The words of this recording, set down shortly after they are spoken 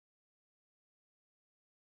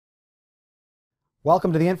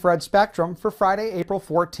Welcome to the Infrared Spectrum for Friday, April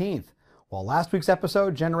 14th. Well, last week's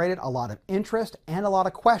episode generated a lot of interest and a lot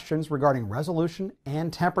of questions regarding resolution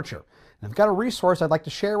and temperature. And I've got a resource I'd like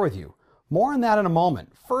to share with you. More on that in a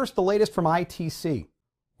moment. First, the latest from ITC.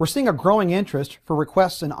 We're seeing a growing interest for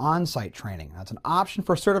requests in on-site training. That's an option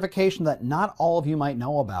for certification that not all of you might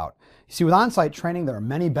know about. You see, with on-site training, there are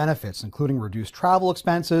many benefits, including reduced travel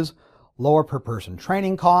expenses, lower per-person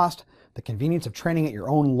training cost, the convenience of training at your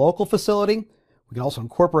own local facility. We can also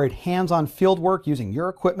incorporate hands-on field work using your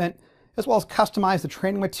equipment, as well as customize the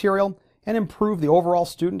training material and improve the overall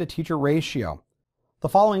student-to-teacher ratio. The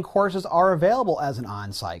following courses are available as an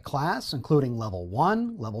on-site class, including Level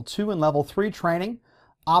 1, Level 2, and Level 3 training,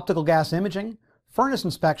 optical gas imaging, furnace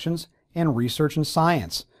inspections, and research and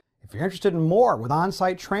science. If you're interested in more with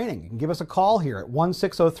on-site training, you can give us a call here at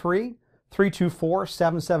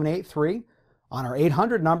 1-603-324-7783 on our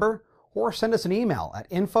 800 number, or send us an email at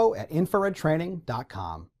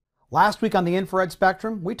info@infraredtraining.com. Last week on the Infrared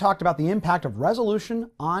Spectrum, we talked about the impact of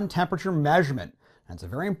resolution on temperature measurement. And it's a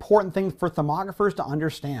very important thing for thermographers to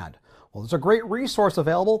understand. Well, there's a great resource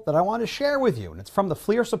available that I want to share with you, and it's from the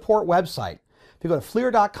FLIR support website. If you go to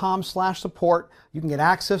FLIR.com/support, you can get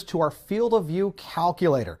access to our field of view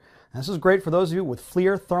calculator. And this is great for those of you with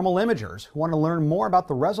FLIR thermal imagers who want to learn more about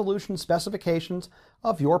the resolution specifications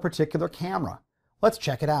of your particular camera. Let's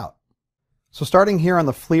check it out. So starting here on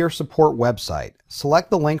the FLIR support website, select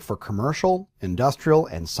the link for commercial, industrial,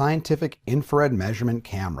 and scientific infrared measurement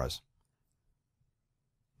cameras.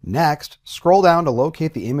 Next, scroll down to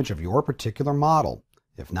locate the image of your particular model.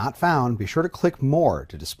 If not found, be sure to click More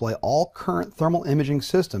to display all current thermal imaging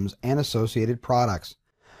systems and associated products.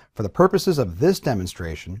 For the purposes of this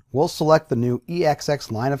demonstration, we'll select the new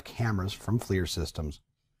EXX line of cameras from FLIR Systems.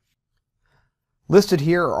 Listed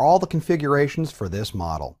here are all the configurations for this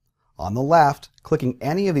model. On the left, clicking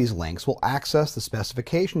any of these links will access the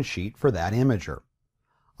specification sheet for that imager.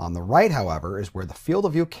 On the right, however, is where the field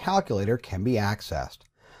of view calculator can be accessed.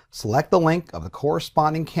 Select the link of the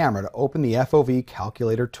corresponding camera to open the FOV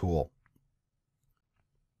calculator tool.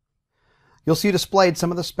 You'll see displayed some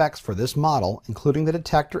of the specs for this model, including the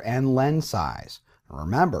detector and lens size. And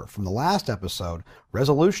remember, from the last episode,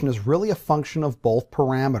 resolution is really a function of both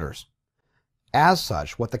parameters. As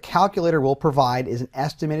such, what the calculator will provide is an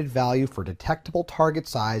estimated value for detectable target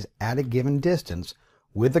size at a given distance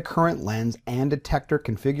with the current lens and detector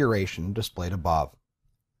configuration displayed above.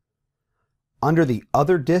 Under the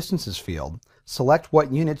Other Distances field, select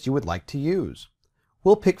what units you would like to use.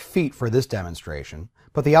 We'll pick feet for this demonstration,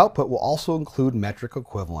 but the output will also include metric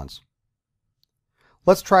equivalents.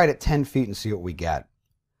 Let's try it at 10 feet and see what we get.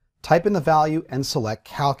 Type in the value and select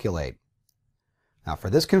Calculate. Now for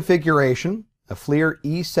this configuration, a FLIR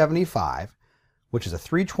E75, which is a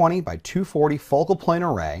 320 by 240 focal plane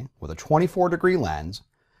array with a 24-degree lens,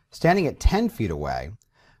 standing at 10 feet away,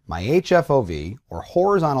 my HFOV, or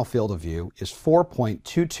horizontal field of view, is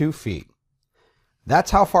 4.22 feet.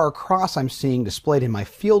 That's how far across I'm seeing displayed in my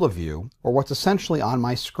field of view, or what's essentially on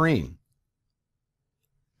my screen.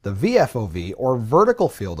 The VFOV, or vertical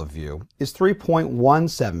field of view, is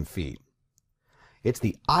 3.17 feet. It's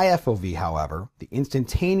the IFOV, however, the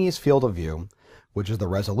instantaneous field of view, which is the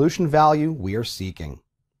resolution value we are seeking.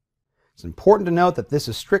 It's important to note that this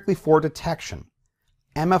is strictly for detection.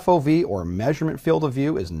 MFOV, or measurement field of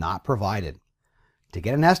view, is not provided. To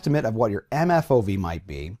get an estimate of what your MFOV might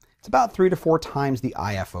be, it's about 3 to 4 times the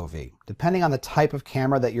IFOV, depending on the type of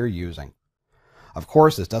camera that you're using. Of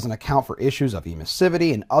course, this doesn't account for issues of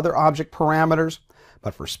emissivity and other object parameters,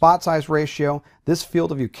 but for spot size ratio, this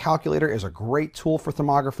field of view calculator is a great tool for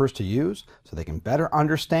thermographers to use so they can better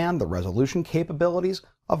understand the resolution capabilities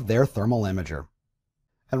of their thermal imager.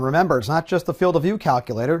 And remember, it's not just the field of view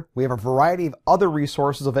calculator. We have a variety of other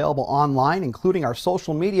resources available online, including our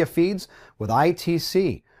social media feeds with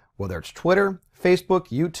ITC. Whether it's Twitter, Facebook,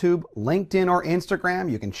 YouTube, LinkedIn, or Instagram,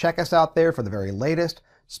 you can check us out there for the very latest,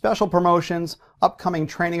 special promotions, upcoming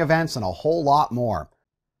training events, and a whole lot more.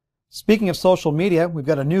 Speaking of social media, we've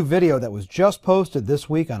got a new video that was just posted this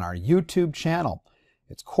week on our YouTube channel.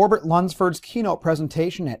 It's Corbett Lunsford's keynote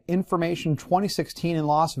presentation at Information 2016 in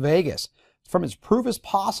Las Vegas. It's from his Prove Is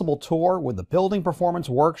Possible tour with the Building Performance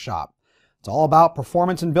Workshop. It's all about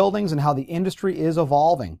performance in buildings and how the industry is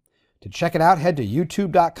evolving. To check it out, head to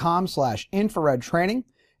youtube.com/infraredtraining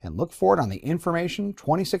and look for it on the Information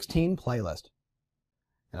 2016 playlist.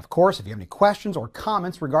 And of course, if you have any questions or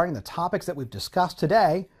comments regarding the topics that we've discussed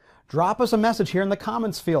today, drop us a message here in the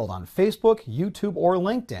comments field on Facebook, YouTube, or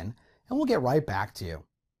LinkedIn, and we'll get right back to you.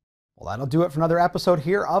 Well, that'll do it for another episode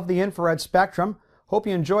here of the Infrared Spectrum. Hope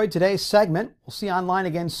you enjoyed today's segment. We'll see you online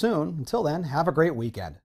again soon. Until then, have a great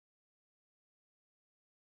weekend.